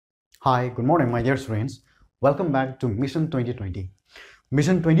Hi, good morning, my dear students. Welcome back to Mission 2020.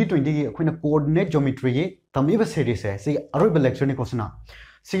 Mission 2020 की अखोइना coordinate geometry की तमीब series है सी अरोइब lecture ने question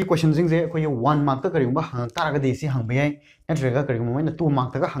सी question सिंग से कोई 1 mark तक करिंगबा हंग तारगदि सी हंग बयाय नत्रगा करिंगबा मैंने 2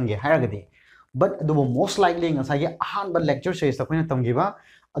 mark तक हंगे हायरगदि but the most likely ngasai ahan ba lecture series ta koina tamgiba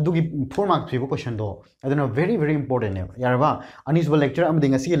adugi 4 mark thibo question do aduna very important ne yarba anis ba lecture am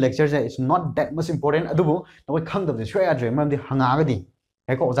dinga si lecture se is not that much important adubu noi khangdab de shwe adre mam di hanga gadi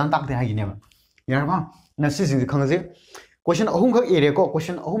eko ozan tak de hagi ne yarba na si sing khangase question ahum khak area ko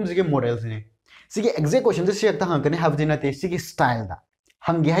question ahum jige models ne sigi exact question se ta hang kane have dina te sigi style da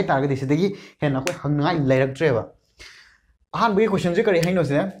hangi hai target sidagi hena ko hangai lairak treba ahan bi question je kari haino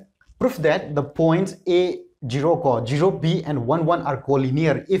se proof that the points A0 ko 0 B and 1 1 are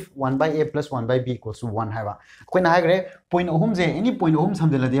collinear if 1 by A plus 1 by B equals to 1 haiba koi na hagre point ahum je any point ahum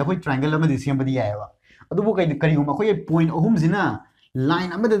samjala de khoi triangle amadi sembadi yaiba adubu kai kariguma khoi point ahum jina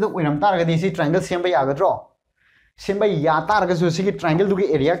line amada da oiram taraga de si triangle semba yagadro semba ya taraga su si triangle du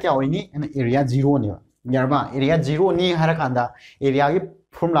gi area kya hoini and area 0 ne yarba area 0 ni hara kanda area gi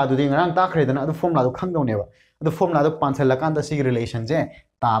formula du de ngarang ta khredana adu formula du khangdau ne ba adu formula du pansel la kanda si relation je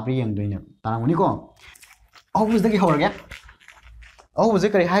ताबरी यंगदोइने तारामुनी को अहुज दगी हौरगे अहुज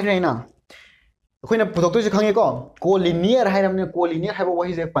करी हाइग्रे ना अखोइना पुथोक्तो जे खंगे को collinear हाइरमने collinear हाइबो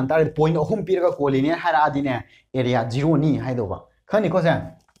वही जे पंतार point अहुम पिरगा collinear हाइरा आदिने area 0 नी हाइदोबा खनि को जे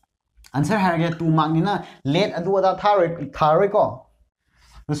answer हाइरगे 2 mark निना late अदु अदा थारोय को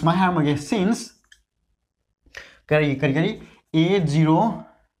उसमा हाइरमगे सिंस करी A0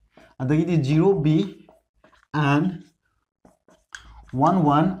 अदगी the 0B and 1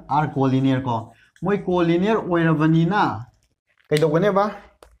 1 are collinear ko moi collinear oirabani na kai dogane ba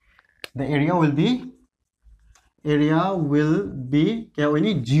the area will be kya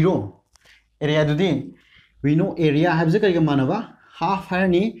oini 0 area dudi we know area have je kai ga manaba half hai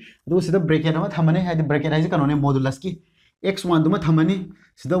ni do sida bracket ama thamane hai the bracket hai je kanone modulus ki x1 duma thamani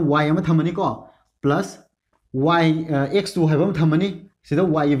sida y ama thamani ko plus y x2 hai bam thamani sida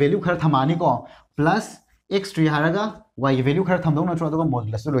y value khara thamani ko plus x3 haraga y value khara thamdau na tro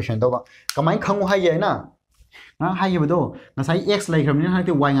modulus solution do ba kamai khangu hai ye na na hai ye do na sai x lai khram ni ha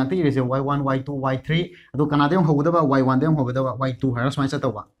te y ngak te ire se y1 y2 y3 ado kana de hoguda ba y1 de hoguda ba y2 hara smai sa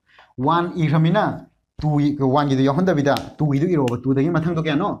to ba 1 i khramina 2 1 gi do yahon da bida 2 i do iro ba 2 da gi mathang to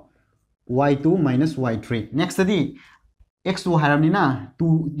kya no y2 minus y3 next di x2 haram ni na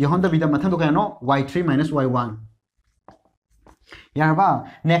 2 yahon da bida mathang to kya no y3 minus y1 yarba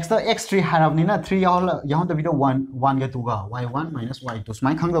next x3 harabni na 3 yahon da video 1 ga 2 ga y1 minus y2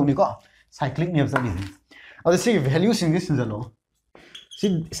 smai khang dawni ko cyclic ne sa ni adu si values in this sinjalo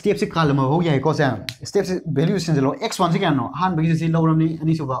si step si column ho yai ko sa step si values sinjalo x1 si kya no han bagi si lawram ni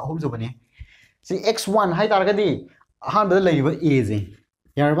ani so ba hom so bani si x1 hai tar ga di han ba lai ba a je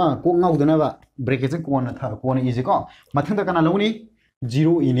yarba ko ngau dana ba bracket se ko na tha ko na is ko mathang da kana lawni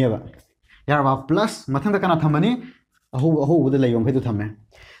 0 in ne ba yarba plus mathang da kana thamani aho the layom phedu thame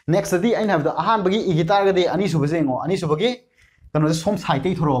next di I have the ahan bagi igitar ga de ani suba sengo ani suba gi kano som side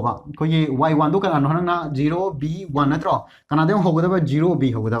te thoro ba ko ye y1 do kana no na 0 b1 na tro kana de hogoda ba 0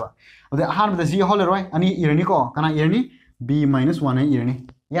 b hogoda ba ade ahan ba si hol roi ani irni ko kana irni b minus 1 ai irni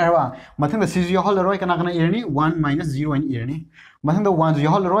yarwa mathang da si ji hol roi kana kana irni 1 minus 0 ai irni mathang da 1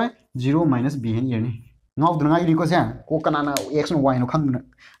 ji hol roi 0 minus b ai irni ngau dna ngai ni ko sa ko kana na x no y no khang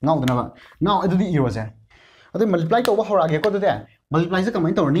ngau dna ba now adu di iro sa अदे multiply तब हौरागे को दे multiply से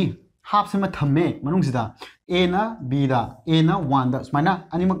कमाइन तौरनी half से थमे मनुंग सिदा a ना b दा a ना 1 दा स्माइना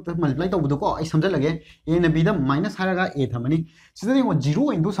अनिमक मल्टीप्लाई तब को आई समझ लगे a ना b दा माइनस हारगा a थमनी सिदा वो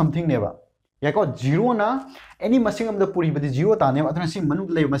 0 इनटू समथिंग नेबा याको 0 ना एनी मसिंग अम द पुरी बदि 0 ताने अथना सि मनु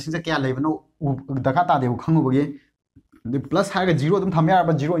ले मसिंग से क्या लेबनो दका ता देबो खंगो बगे द प्लस हारगा 0 दम थमे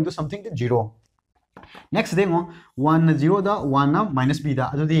यार 0 into something the 0 next day 1 0 da 1 na minus b da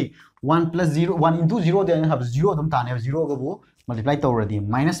adu di 1 plus 0 1 into 0 then have 0 dum tane 0 ga bu multiply tawradi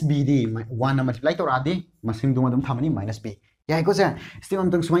minus b di 1 na multiply tawradi masing dum dum thamani minus b ya ko se still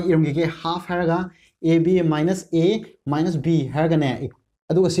am tang sumai iram ge half haraga ab minus a minus b haraga ne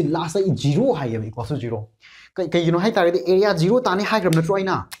adu si last 0 hai equals to 0 kai you know hai target area 0 tane hai gram na tro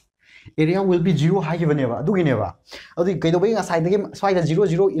ina area will be 0 hai given eva adu gineva adu kai do bai nga side ge side 0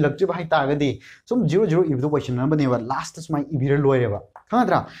 0 electric hai ta ga di sum 0 0 if the question number neva last is my ibira loireba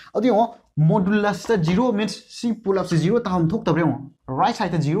khangra adu yo modulus 0 means c pull up 0 ta hum thok tabre right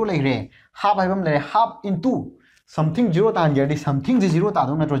side 0 lai re half hai bam le half into something 0 ta ngi di something 0 ta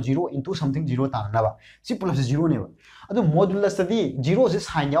do na 0 into something 0 ta na ba c pull up 0 neva adu modulus di 0 is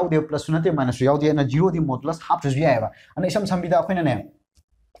sign yaw de plus na te minus yaw de na 0 di modulus half is ya ba ana isam sambida akhina ne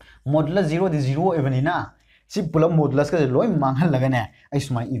modulus 0 di 0 even na C pull-up modulus का लोई मांगल लगने आई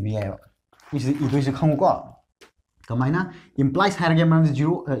सुमाई इवी है इस इदो इसे खाऊं को कमाइना implies हर के मान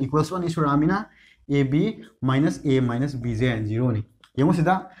 0 equals 1 इस रामिना ab minus a minus b जे 0 नि यमो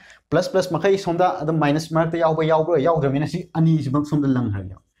सिदा प्लस प्लस मखै सोमदा अदम माइनस मार्क त याव यावद्रमिना सी अनि सिबक सोमदा lung her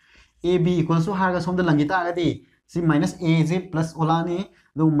ab equals to हारगा सोमदा lungi तागदी C minus a J plus Olani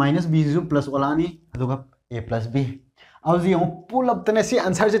दो माइनस b जो plus Olani अदुगा a plus b अब जी पुल अप तने सी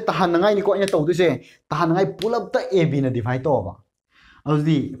आंसर से तहानंगाई निको इने तौदुसे तहानंगाई पुल अप त ab न डिवाइड तोबा अब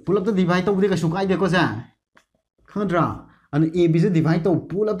जी पुल अप त डिवाइड तौदे का सुकाई देखो जा खंद्रा अन ab से डिवाइड तो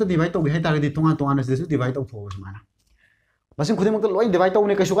पुल अप त डिवाइड तो है तारदी तोंगा तोंगा से डिवाइड तो थोस माना मसिन खुदे लोई डिवाइड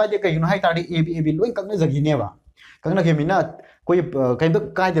तौने का सुकाई दे कइनो हाई तारदी ab लोई ककने जगिनेबा ककना के मिना कोई कहीं तो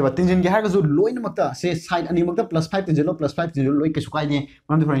काय देबा तिनजिन के हार जो लोइन मक्ता से साइड अनि मक्ता +5 तिनजिलो +5 तिनजिलो लोई के सुकाई दे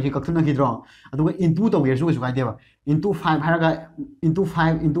मन फ्रेंड के कखना की द्रो अदुगा इनटू तो गेर सु सुकाई देबा इनटू 5 हारगा इनटू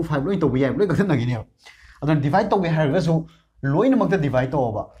 5 लोइन तो बिया लोई कखना गिने अदन डिवाइड तो गे हारगा जो लोइन मक्ता डिवाइड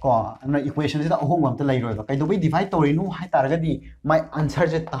तो बा को अन इक्वेशन से अहोंग मक्ता लै रोबा कई तो बई डिवाइड तो रिनु हाई तारगदी माय आंसर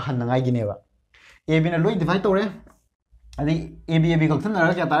से तहनंगाई गिनेबा ए बिना लोई डिवाइड तो रे अदि ab कखना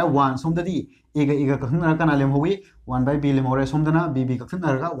रगा क्या तारा 1 सोमददी एगा कखना कना लेमहोवी 1 by b लेमहोरे सोमदना bb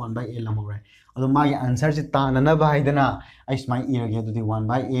कखना रगा 1 by a लेमहोरे अदो मागी आंसर से तानना बाइदना आई स्माई इरगे अदुदी 1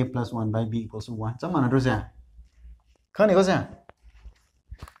 by a plus 1 by b equals to 1 चमना रोजे खने को से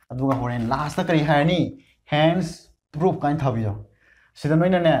अदुगा होरेन लास्ट तक करी हारनी हैंड्स प्रूफ काइन थाबियो सिदा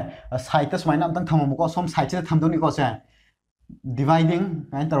नोइना ने साइड त स्माइना अमतंग थममको सोम साइड से थमदोनी को से डिवाइडिंग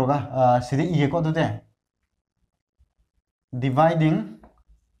काइन तरोगा सिदे इगे को दुते dividing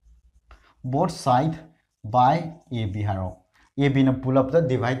both side by ab haro ab na pull up the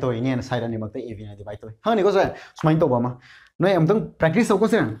divide to ini and side ani makta ab na divide to ha ni ko sa smain to ba ma noi amtang practice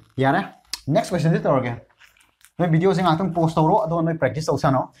ko se yara next question is torge noi video sing atang post to ro ado noi practice to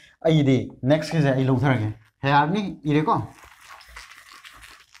sa no ai di next ke ai lo tharage he arni ire ko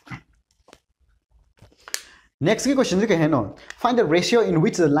next की question के है know find the ratio in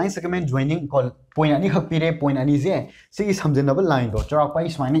which the line segment joining call point अनि खक पिरे point अनि जे सिगी समजनब line दो चरापा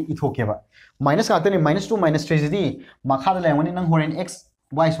इसमाइने इथोकेबा minus कातने -2 -3 जदी मखा the लेमनि नंग होरेन x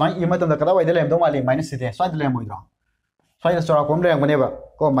y स्माइन इ मतम द कदा वाइद लेम दो माले माइनस सिते स्वाइद लेम होइद्रो स्वाइद चरापम लेमनेबा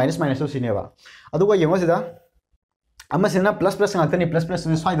को माइनस माइनस सिनेबा अदुगा यमो सिदा अमसिना प्लस प्लस कातने प्लस प्लस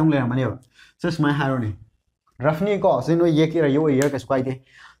स्वाइद दम लेमनेबा सो स्माइन हारोनी रफनी को सिनो ये की यो ईयर का स्क्वाइ दे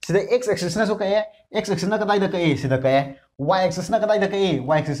सिदा x एक्सिस ना सो कए x एक्सिस ना कदाइ द कए सिदा कए y एक्सिस ना कदाइ द कए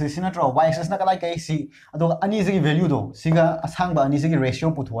y एक्सिस सिना ट्रो y एक्सिस ना कदाइ कए सी अदो अनि सिगी वैल्यू दो सिगा असांग बा अनि सिगी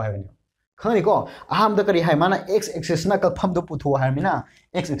रेशियो पुथो हायबनी खनि को अहाम द करी हाय माना x एक्सिस ना कफम दो पुथो हायमिना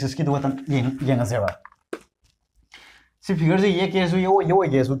x एक्सिस की दो तन येंग सेबा सी फिगर से ये केसु यो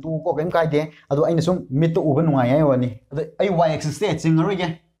गेसु तू को केम काइ दे अदो अइन सुम मिट तो उबन नुआय आय वनी अदो आई y एक्सिस से चिंगरो गे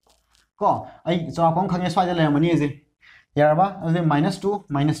को आई चरापम खंगे स्वाइद लेमनी जे यारबा अदे -2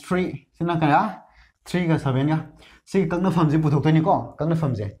 -3 सिना कया 3 का 7 का सी कंगना फमजे पुथोक्तनी को कंगना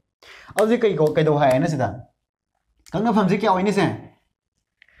फमजे अदे कई को कई दो हाय ना सिदा कंगना फमजे क्या होइनी से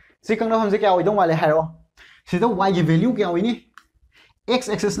सी कंगना फमजे क्या होइदो माले हायरो सिदा y की वैल्यू क्या होइनी x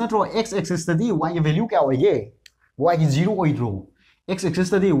axis नट्रो x axis तदी y की वैल्यू क्या होइगे y की 0 होइद्रो x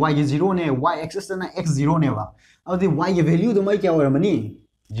एक्सिस तदी y की 0 ने y एक्सिस तना x 0 ने बा अदे y की वैल्यू दो मै क्या होरमनी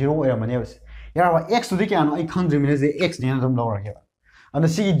 0 होरमनी बस यार x तो क्या नो आई खंद्रिमिने जे x ने दम लौरगे अन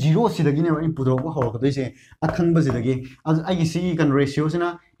सी 0 सिदगी ने आई पुदो को हो कदो से अखंग बजिदगी आई सी कन रेशियो सिना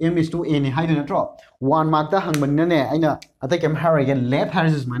m/a ने हाइदो नट्रो 1 मार्क दा हंगबन ने आइना अतै केम हारगे लेट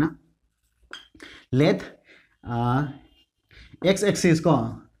हारजिस माना लेट x एक्सिस को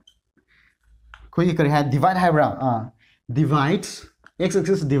कोई करे है divide हाइब्रा divides x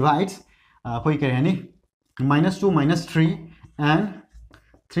axis divides कोई करे है नी -2 -3 एंड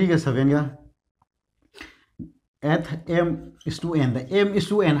 3 का 7 का at m/n the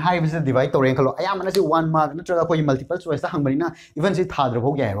m/n HYBE से डिवाइड तोरेन खलो आयामना से 1 मार्क नत्रगा कोई मल्टीपल चॉइस ता हंगबनिना इवन से थाद्र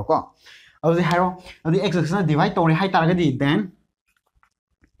भो गया है को अब जे हारो अब x एक्सिस ना डिवाइड तोरे हाइ तारगदी देन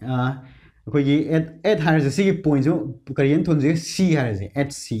कोई at हार से सी पॉइंट जो करियन थोन जे c हार जे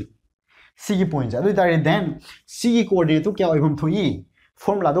at c की पॉइंट अदु तारे देन c की कोऑर्डिनेट तो क्या होइबम थोई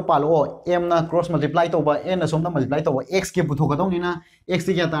फॉर्मूला तो पालो m ना क्रॉस मल्टीप्लाई तोबा n ना सोम ना मल्टीप्लाई तोबा x के पुथोकदौनिना x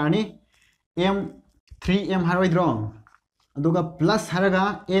की क्या तारनी m 3m हारोइद्रो अदुगा प्लस हारगा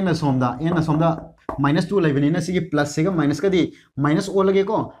n ना सोमदा -2 लेबनिना सिगी प्लस सेगा माइनस कदी माइनस ओ लगे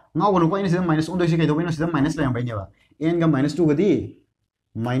को ngawono ko ina sida minus on दोइसे कइदो बिनो सिदा माइनस लेम बाइनेबा n ga -2 गदी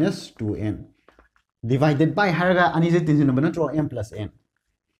 -2n डिवाइडेड बाय हारगा अनि जे तिनजिन बना ट्रो m + n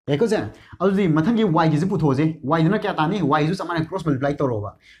एको जे अलजी मथंगी y gi जे पुथोजे y दना क्या तानी y जु समाने क्रॉस मल्टीप्लाई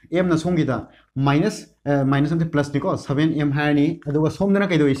तोरोबा m ना सोंगी दा माइनस माइनस हमते प्लस निको 7m हारनी अदुगा सोमदना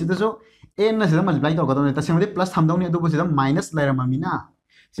कइदो इसिदसो n na sida multiply to gadone ta semde plus thamdawni adu sida minus lairamamina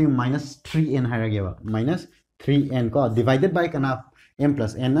sing minus 3n hairageba minus 3n ko divided by kana m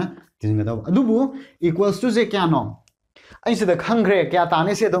plus n na tinga adu bu equals to je kya no ai sida khangre kya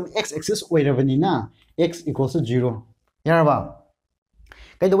tane se dom x axis oirabani na x equals to 0 yaraba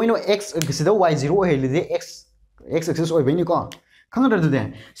kai do wino x sida y 0 helide x axis oibani ko khangra du de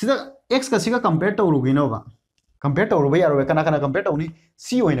sida x ka siga compare to rugino ba compare to rubai aro kana kana compare to ni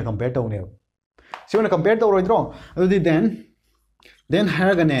c oina compare to ne c oina compare to roidro adu then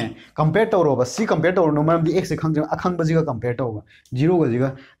haragane compare to ro ba c compare to no maram di x khang akhang ba jiga compare to ba 0 ga jiga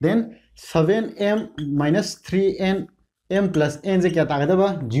then 7m minus 3n m plus n je kya ta ga ba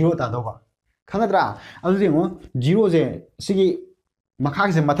 0 ta do ba khangadra adu de mo 0 je sigi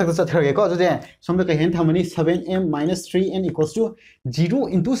makha se mathak ta chathare ko je somda ka hen thamani 7m minus 3n equals to 0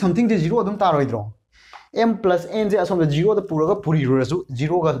 into something je 0 adum ta roidro m plus n je asomda 0 da pura ga puri ro su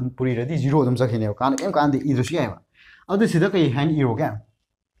 0 ga puri radi 0 adum sakhine kan m kan de idu shi ba adu sida kai hand iro ga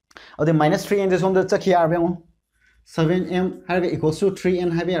adu minus 3n je somda chakhi arbe mo 7m harga equals to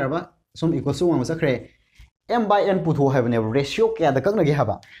 3n habe arba som equals to 1 sakre m by n putho have ne ratio kya da kakna ge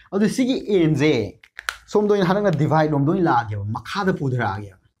haba adu sigi n je som do in hananga divide lom do in la ge makha da pudra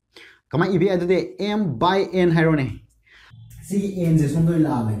ge kama ibe adu de m by n haro ne sigi n je som do in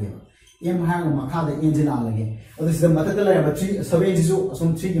la ge m harga makha da n je la ge adu sida mathak la ba 3 7 ji so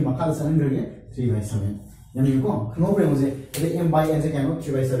som 3 gi makha da sanan ge 3 by 7 yani ko khno bre mo je adu m by n je kano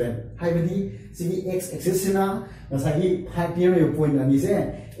 3 by 7 hai badi sigi x axis na nasagi 5 period point ani se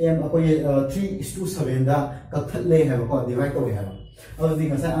m akoi 3:7 da ka khatle ha ko divide ko ha adu di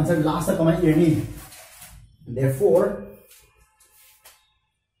ngasa answer last ta kama irni therefore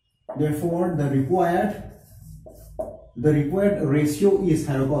the required ratio is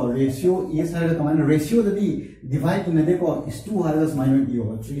ratio that the divide in the is 2 has minus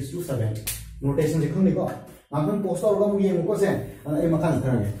 3:7 notation likhung ni ko amon post or gam ye ko se e makan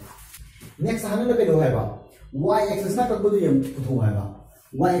thare next hanan la pedo hai ba y axis na ka bodu ye putho hai ba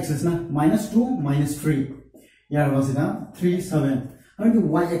y axis na minus 2 minus 3 yar was na 3 7 and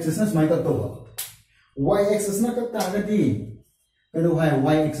y axis na smai ka to y axis na ka ta ga di pedo hai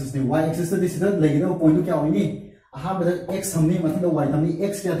y axis na this is like no point to kya hoini aha ba x thamni matha y thamni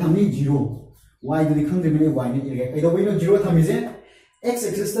x kya thamni 0 y du dikhang de mine y ni irge pedo wino 0 thami je x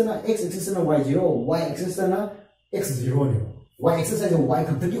axis na y 0 y axis na x 0 ne y axis is y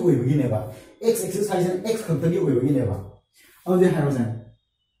khantagi oi bagi ne ba x axis is x khantagi oi bagi ne ba au de harosan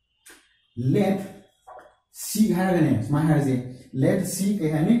let c harane smart harase let c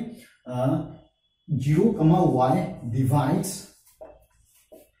ke hani 0 y divides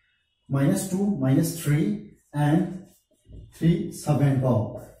minus 2 minus 3 and 3 7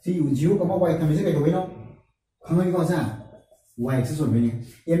 ko see 0 y kami se kai do no khamai ko sa y axis or many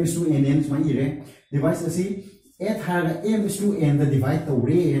m is to n is my ire device asi at har m is to n the divide to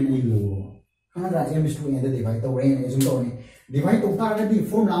re and ilu hara m is to n the divide to re and isum to ni divide to tar the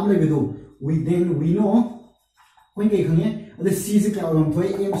form lam le do we know when ke khane the c is kya ram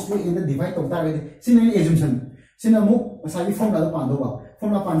thoi m is to n the divide to tar sin an assumption sin amu asai form la pan do ba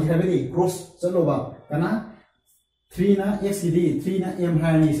form la pan di habe cross chalo ba kana 3 na x di 3 na m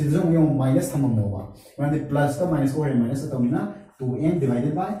har ni se jong yong minus thamam no ba when the plus ka minus or minus ta na 2n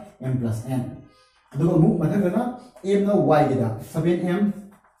divided by m plus n adu mu mathang na m na y da 7m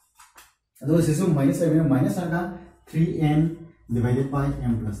adu se so minus 7 minus na 3n divided by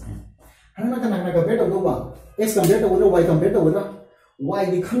m plus n hana kana compare to ba x compare to y compare to y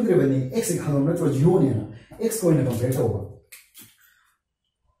di khangre bani x khangam na 0 ne na x ko na compare to ba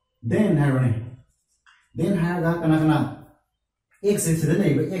then haga kana x is the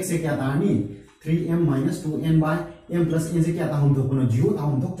neighbor x kya ta ni 3m minus 2n by m plus n se kya ta hum to kono 0 ta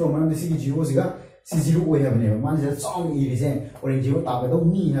hum to to man si 0 siga si 0 oi have ne man se song i se or 0 ta ba do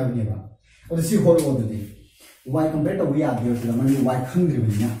mi have ne ba or si hol on the y compare to we are the man y khang ri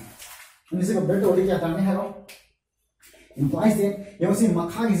ni na ni se compare to kya ta ne ha implies that you see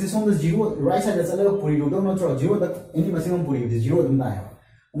makha is on the 0 right side that's a little puri do no 0 that any maximum puri is 0 dum da ya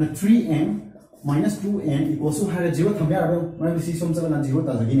and 3m minus 2n equals to har 0 thamya aro man si som cha na 0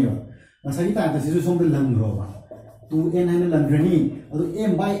 ta jagi ne ba na sai ta si som de lang ro ba 2n han lang grani adu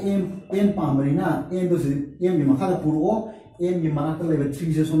m by n pa mari na n do si m ni makha da puro m ni mana ta le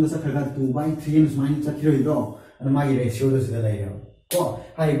 3 je som da sa khaga 2 by 3n minus cha kiro do and my ratio do si da lai ro ko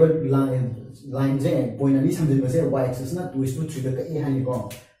hai but line je point ani samjin ba se y axis na 2:3 da ka e hani ko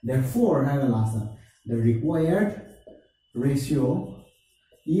therefore have a last the required ratio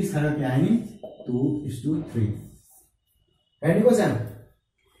is har kya hai 2:3 any question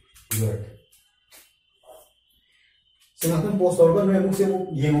good Singatan post organ no muk se muk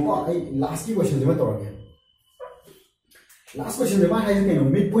yemo ko ai last ki question jema tor ke last question jema hai ke no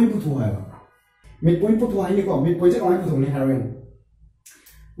midpoint puthu hai midpoint puthu hai ni ko midpoint je ko ai puthu ni harin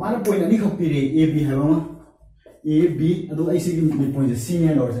mana point ani khop pire a b hai ma a b adu ai si midpoint je c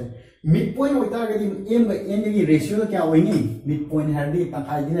ne lor se midpoint oi ta ga di m ga n gi ratio kya oi ni midpoint har di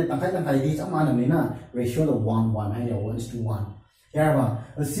tangkai di na tangkai di sama na ni na ratio the 1 1 hai 1:1 ya ba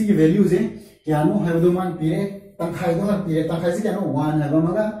c ki value je kya no hai do man pire tangkai do har pire tangkai se kya no 1 hai ba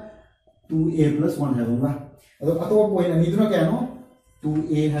ma ga 2a plus 1 hai ba ma ado ato point ani do na kya no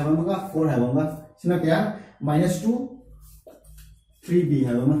 2a hai ba ma ga 4 hai ba ma sina kya -2 3b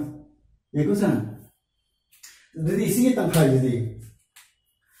hai ba ma ye ko sa dadi isi ki tangkai je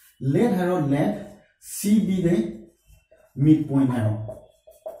let haro let cb de midpoint haro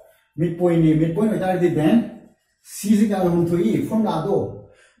midpoint oi di then c se kya hum thoi formula do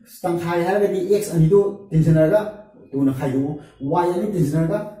tangkai haro di x ani do tensioner ga tu na khai do y ani tensioner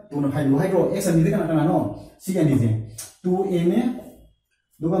ga tu na khai do hai ro x ani de kana no c ani je 2a ne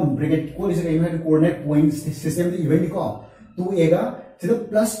do ga bracket ko is ga coordinate point system de event ko 2a ga sida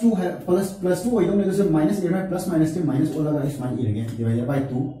 +2 है +2 oi dong ne so -a है plus minus के minus Ola ga is मान e रगे divided by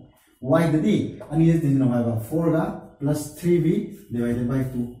 2 y ददी अनि ये दिन नमा बा 4 ga plus 3b divided by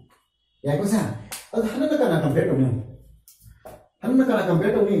 2 या को सा अब हन न kana compare to ni हन न kana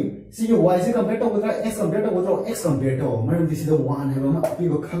compare to ni सी के y से compare to उधर x compare to उधर x compare to मर दिस द 1 है बा पी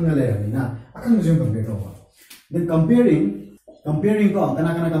को खंग ले रही ना अखंग जो compare to then comparing को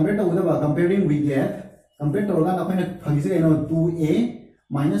kana compare to उधर comparing we get compare to organ upon fungi से no 2a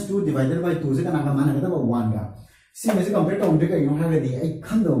minus 2 divided by 2 से kana मान है तो 1 का सी में से compare to उनके का यूं है दी आई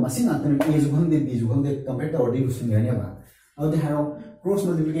खंग दो मशीन आते हैं a जो खंग दे b जो खंग दे compare to और डी कुछ नहीं है बा और दे हारो cross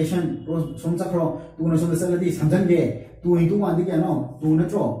multiplication cross सोमचा करो 2 न सोमचा लदी समझन दे 2 into 1 दी क्या नो 2 न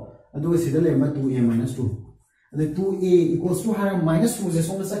ट्रो अदो सीधे ले म 2a minus 2 अदे 2a equals to हारो minus 2 से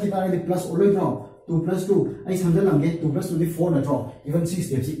सोमचा की तारे दे plus और लो नो 2 plus 2 आई समझ लंगे 2 plus 2 दी 4 न ट्रो even 6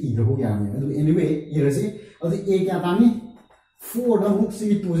 step से e हो गया है अदो anyway ये रसे अदो a क्या तानी 4 द मुक से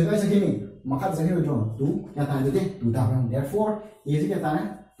 2 से कैसे केनी मखा से के ट्रो 2 क्या ताने दे 2 ता हम therefore a से क्या ताने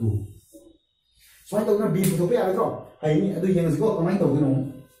 2 so आई तो ना b तो पे आ ट्रो ai ni adu yang ko kamai to gino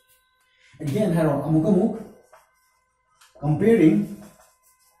again haro amuk comparing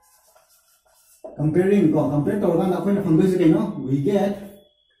ko compare to ga na koina phangdoi se kaino we get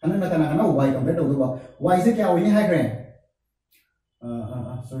kana y compare to ba y se kya hoini hai kre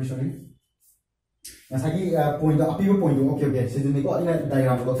sorry na sagi point da api point do okay se ni ko ina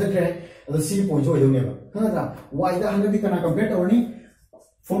diagram ko thre adu c point jo yo ne ba kana da y da hande di kana compare to ni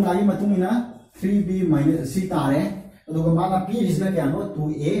formula gi matung ina 3b minus c tare तो माना p इसमें क्या no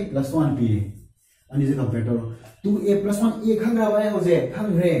 2a plus 1 p अनि से compare करो 2a plus 1 a खंग रहा है होजे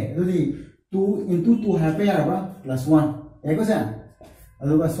खंग रे दुदी 2 into 2 है पे यार बा plus 1 एको से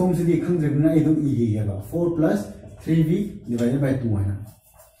अदुगा सोम से दी खंग जगना इदु e गे बा 4 plus 3b divided by 2 है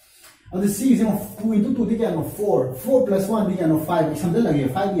अब c is 2 into 2 दी क्या नो 4 plus 1 दी क्या नो 5 समझ लगे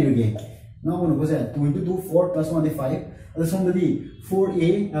 5 ये गे ना वो को से 2 into 2 4 plus 1 दी 5 अब सोम दी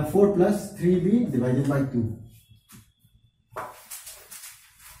 4 plus 3b divided by 2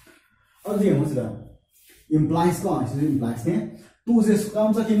 और ये मुझे implies को ऐसे implies ने 2 से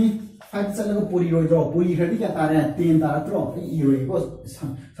काम सा किनी 5 से लगा पूरी रोई ड्रॉ पूरी खड़ी क्या तारे 3 तारा ड्रॉ ये रोई को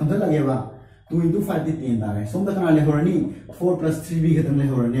समझ लगे बा 2 into 5 दी 3 तारे सोम तक ना ले हो रनी 4 plus 3b खत्म ले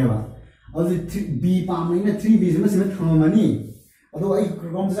हो रने बा और ये b पाम नहीं ना 3b से मैं थम मनी और तो आई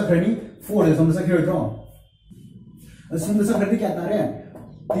कौन सा खड़ी 4 है सोम सा खड़ी ड्रॉ सोम सा खड़ी क्या तारे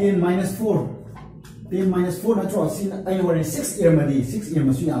 10 minus 4 10 minus 4 na draw sin ai hore 6 year madi 6 year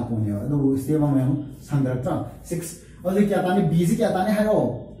masu ya pone ado step ma हम संदर्भ tra 6 और ये क्या ताने b से क्या ताने है रो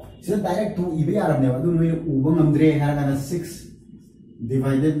सिर्फ डायरेक्ट 2 e be आरब ने ado नो उबंग हमद्रे है ना 6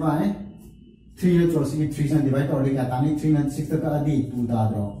 divided by 3 ना draw से 3 से divide और क्या ताने 3 ना 6 तक आदि 2 दा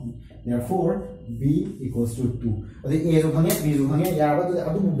draw therefore b equals to 2 और ये a जो खंगे b जो खंगे यार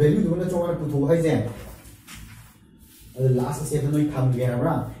अब वैल्यू जो ना draw कर पुथो है जे और लास्ट स्टेप में खम गया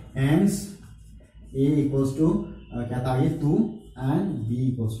बरा hence a equals to क्या था ये 2 and b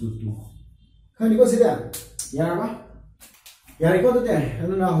equals to 2 खाने को सीधा यार को तो है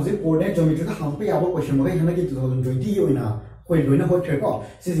ना मुझे कोऑर्डिनेट ज्योमेट्री का हम पे यार वो क्वेश्चन मगे हमें कि 2020 यो ना कोई लोइना हो ट्रे को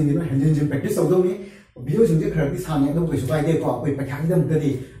से जिंदगी में हैंडल प्रैक्टिस हो दो में वीडियो जिंदगी खरती साने तो कोई सुपाई दे को कोई पठाक दम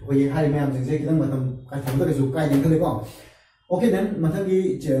कदी कोई हाय में हम जिंदगी एकदम मतलब का थम तो जो काय देख ले को ओके देन मथक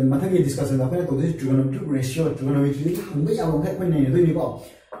की डिस्कशन दा पे तो ट्रिगोनोमेट्रिक रेशियो ट्रिगोनोमेट्री हम पे यार वो कोई नहीं दो नहीं को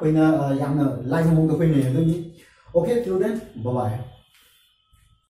कोई ना याम ना लाइव मोड कोई नहीं दो नहीं okay till then bye bye